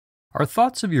Are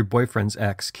thoughts of your boyfriend's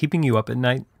ex keeping you up at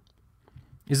night?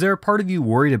 Is there a part of you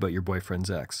worried about your boyfriend's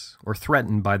ex, or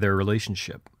threatened by their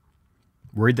relationship?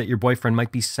 Worried that your boyfriend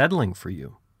might be settling for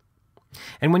you?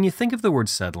 And when you think of the word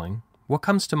settling, what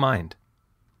comes to mind?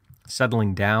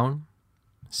 Settling down?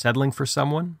 Settling for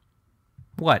someone?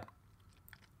 What?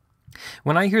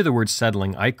 When I hear the word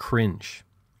settling, I cringe.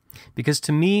 Because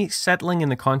to me, settling in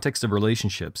the context of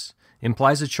relationships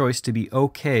implies a choice to be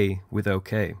okay with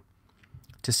okay.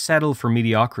 To settle for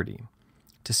mediocrity,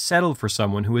 to settle for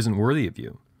someone who isn't worthy of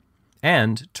you,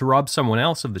 and to rob someone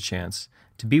else of the chance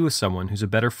to be with someone who's a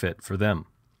better fit for them.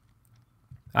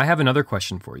 I have another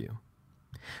question for you.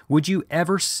 Would you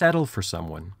ever settle for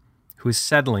someone who is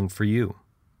settling for you?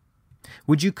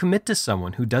 Would you commit to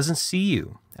someone who doesn't see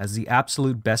you as the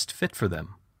absolute best fit for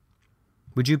them?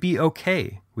 Would you be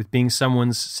okay with being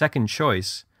someone's second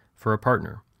choice for a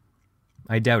partner?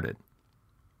 I doubt it.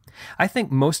 I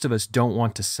think most of us don't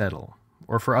want to settle,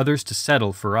 or for others to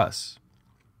settle for us.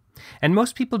 And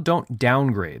most people don't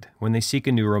downgrade when they seek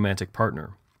a new romantic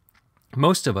partner.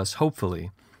 Most of us,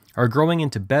 hopefully, are growing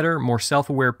into better, more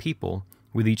self-aware people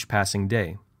with each passing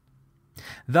day.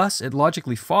 Thus, it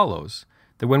logically follows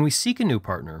that when we seek a new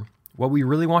partner, what we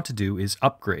really want to do is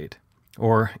upgrade,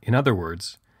 or, in other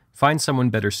words, find someone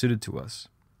better suited to us.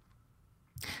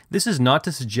 This is not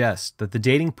to suggest that the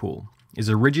dating pool is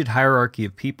a rigid hierarchy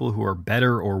of people who are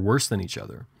better or worse than each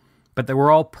other, but that we're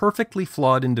all perfectly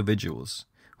flawed individuals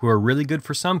who are really good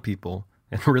for some people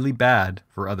and really bad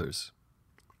for others.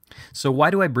 So why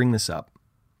do I bring this up?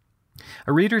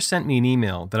 A reader sent me an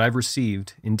email that I've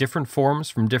received in different forms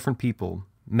from different people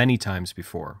many times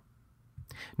before.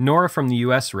 Nora from the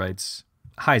US writes,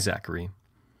 "Hi Zachary.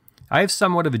 I have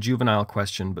somewhat of a juvenile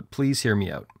question, but please hear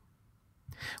me out.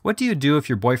 What do you do if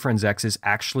your boyfriend's ex is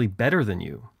actually better than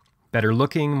you? Better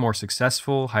looking, more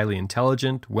successful, highly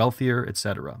intelligent, wealthier,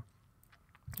 etc.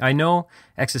 I know,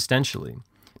 existentially,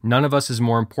 none of us is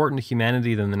more important to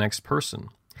humanity than the next person.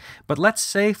 But let's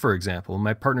say, for example,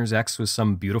 my partner's ex was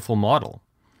some beautiful model.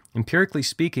 Empirically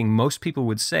speaking, most people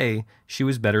would say she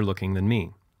was better looking than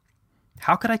me.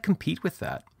 How could I compete with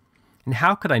that? And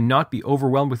how could I not be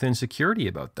overwhelmed with insecurity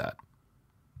about that?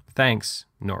 Thanks,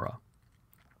 Nora."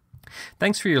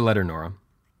 Thanks for your letter, Nora.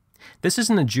 This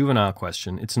isn't a juvenile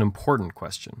question, it's an important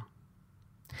question.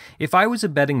 If I was a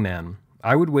betting man,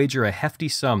 I would wager a hefty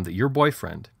sum that your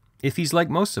boyfriend, if he's like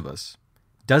most of us,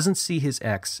 doesn't see his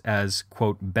ex as,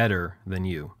 quote, better than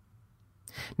you.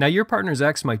 Now, your partner's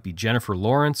ex might be Jennifer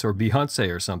Lawrence or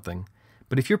Beyonce or something,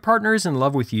 but if your partner is in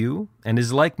love with you and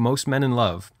is like most men in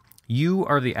love, you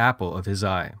are the apple of his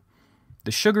eye.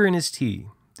 The sugar in his tea,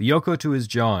 the Yoko to his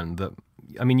John,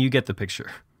 you get the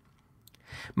picture.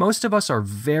 Most of us are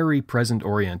very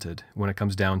present-oriented when it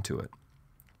comes down to it.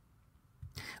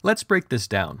 Let's break this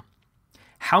down.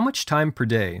 How much time per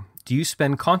day do you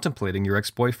spend contemplating your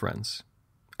ex-boyfriends?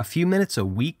 A few minutes a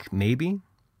week, maybe?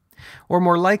 Or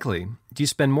more likely, do you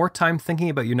spend more time thinking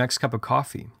about your next cup of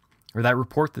coffee, or that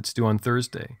report that's due on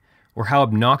Thursday, or how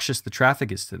obnoxious the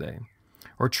traffic is today,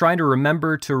 or trying to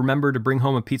remember to bring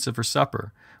home a pizza for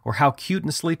supper, or how cute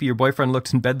and sleepy your boyfriend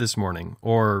looked in bed this morning,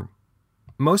 or...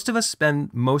 Most of us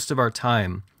spend most of our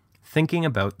time thinking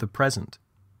about the present.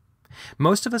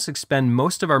 Most of us expend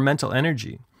most of our mental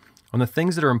energy on the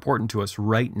things that are important to us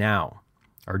right now.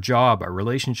 Our job, our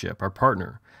relationship, our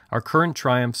partner, our current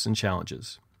triumphs and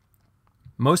challenges.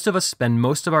 Most of us spend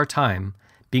most of our time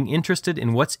being interested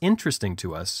in what's interesting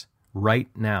to us right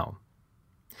now.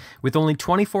 With only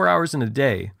 24 hours in a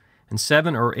day, and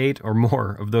 7 or 8 or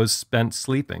more of those spent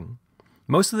sleeping,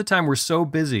 most of the time we're so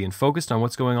busy and focused on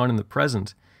what's going on in the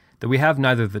present that we have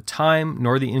neither the time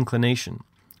nor the inclination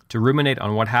to ruminate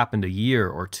on what happened a year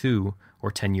or 2 or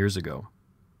 10 years ago.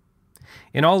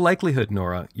 In all likelihood,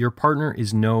 Nora, your partner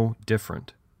is no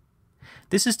different.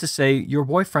 This is to say, your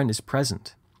boyfriend is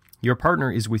present, your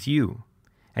partner is with you,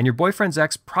 and your boyfriend's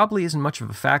ex probably isn't much of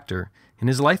a factor in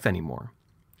his life anymore.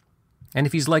 And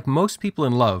if he's like most people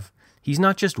in love, he's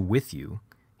not just with you,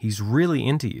 he's really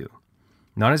into you.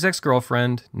 Not his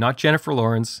ex-girlfriend, not Jennifer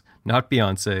Lawrence, not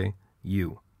Beyonce,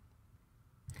 you.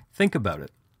 Think about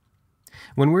it.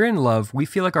 When we're in love, we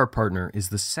feel like our partner is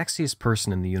the sexiest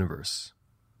person in the universe.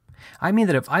 I mean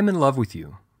that if I'm in love with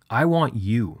you, I want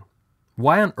you.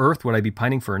 Why on earth would I be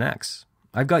pining for an ex?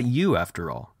 I've got you,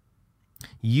 after all.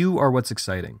 You are what's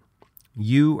exciting.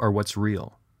 You are what's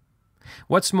real.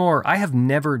 What's more, I have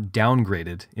never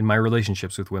downgraded in my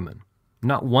relationships with women.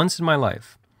 Not once in my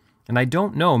life. And I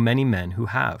don't know many men who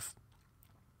have.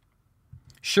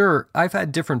 Sure, I've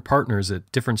had different partners at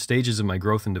different stages of my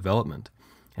growth and development,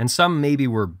 and some maybe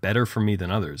were better for me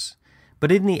than others,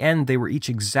 But in the end, they were each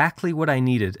exactly what I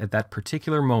needed at that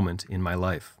particular moment in my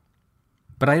life.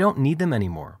 But I don't need them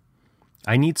anymore.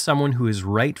 I need someone who is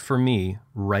right for me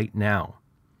right now.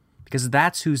 Because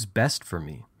that's who's best for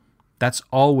me. That's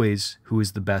always who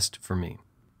is the best for me.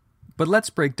 But let's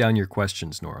break down your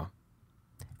questions, Nora.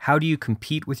 How do you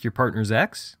compete with your partner's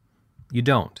ex? You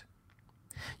don't.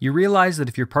 You realize that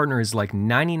if your partner is like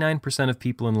 99% of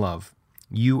people in love,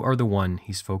 you are the one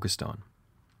he's focused on.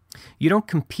 You don't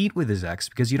compete with his ex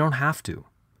because you don't have to.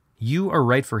 You are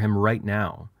right for him right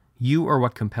now. You are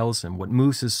what compels him, what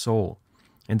moves his soul,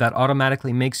 and that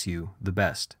automatically makes you the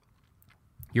best.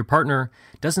 Your partner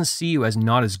doesn't see you as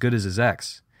not as good as his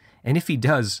ex, and if he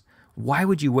does, why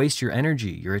would you waste your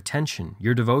energy, your attention,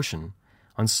 your devotion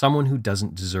on someone who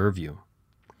doesn't deserve you?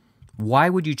 Why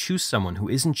would you choose someone who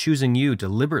isn't choosing you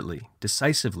deliberately,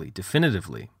 decisively,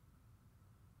 definitively?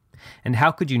 And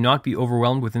how could you not be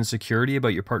overwhelmed with insecurity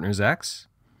about your partner's ex?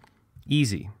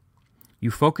 Easy.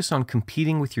 You focus on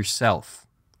competing with yourself,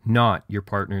 not your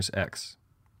partner's ex.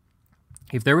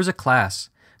 If there was a class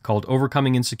called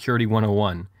Overcoming Insecurity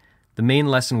 101, the main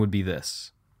lesson would be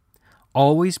this: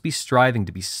 always be striving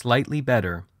to be slightly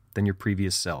better than your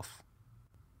previous self.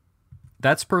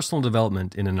 That's personal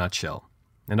development in a nutshell,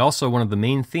 and also one of the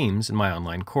main themes in my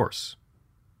online course.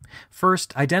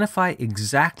 First, identify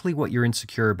exactly what you're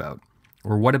insecure about,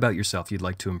 or what about yourself you'd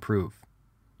like to improve.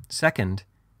 Second,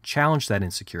 challenge that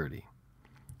insecurity.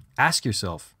 Ask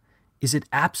yourself, is it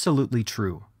absolutely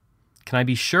true? Can I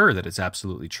be sure that it's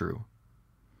absolutely true?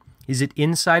 Is it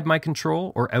inside my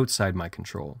control or outside my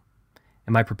control?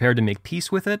 Am I prepared to make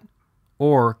peace with it,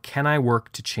 or can I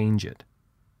work to change it?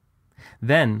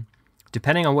 Then,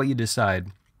 depending on what you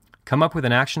decide, come up with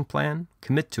an action plan,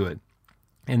 commit to it,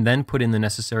 and then put in the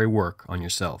necessary work on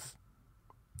yourself.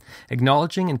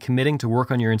 Acknowledging and committing to work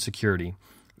on your insecurity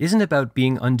isn't about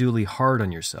being unduly hard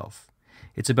on yourself.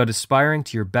 It's about aspiring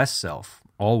to your best self,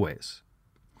 always.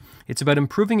 It's about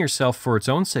improving yourself for its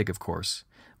own sake, of course,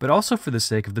 but also for the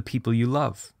sake of the people you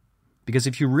love. Because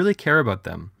if you really care about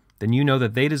them, then you know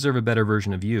that they deserve a better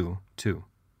version of you, too.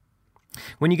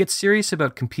 When you get serious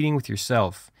about competing with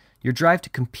yourself, your drive to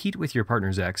compete with your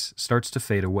partner's ex starts to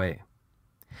fade away.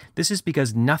 This is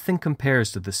because nothing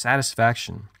compares to the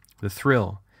satisfaction, the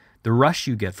thrill, the rush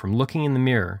you get from looking in the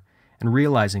mirror and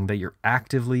realizing that you're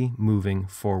actively moving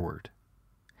forward.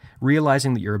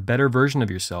 Realizing that you're a better version of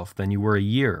yourself than you were a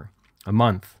year, a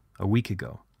month, a week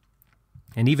ago.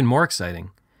 And even more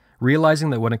exciting, realizing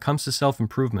that when it comes to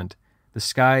self-improvement, the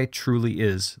sky truly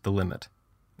is the limit.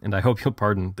 And I hope you'll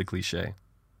pardon the cliche.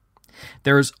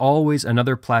 There is always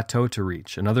another plateau to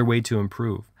reach, another way to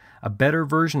improve, a better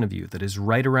version of you that is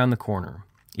right around the corner,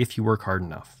 if you work hard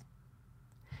enough.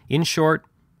 In short,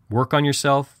 work on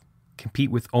yourself,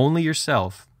 compete with only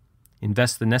yourself,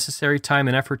 invest the necessary time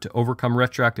and effort to overcome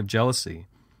retroactive jealousy,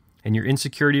 and your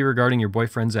insecurity regarding your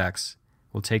boyfriend's ex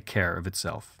will take care of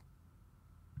itself.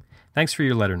 Thanks for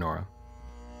your letter, Nora.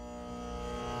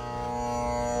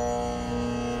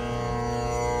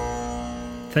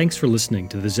 Thanks for listening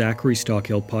to the Zachary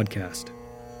Stockhill podcast.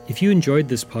 If you enjoyed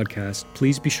this podcast,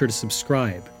 please be sure to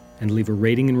subscribe and leave a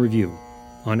rating and review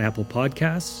on Apple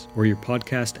Podcasts or your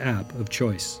podcast app of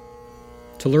choice.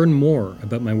 To learn more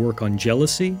about my work on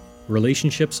jealousy,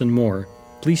 relationships, and more,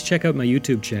 please check out my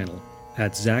YouTube channel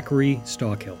at Zachary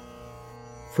Stockhill.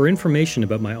 For information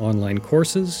about my online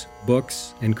courses,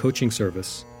 books, and coaching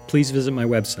service, please visit my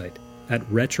website at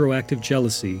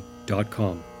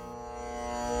retroactivejealousy.com.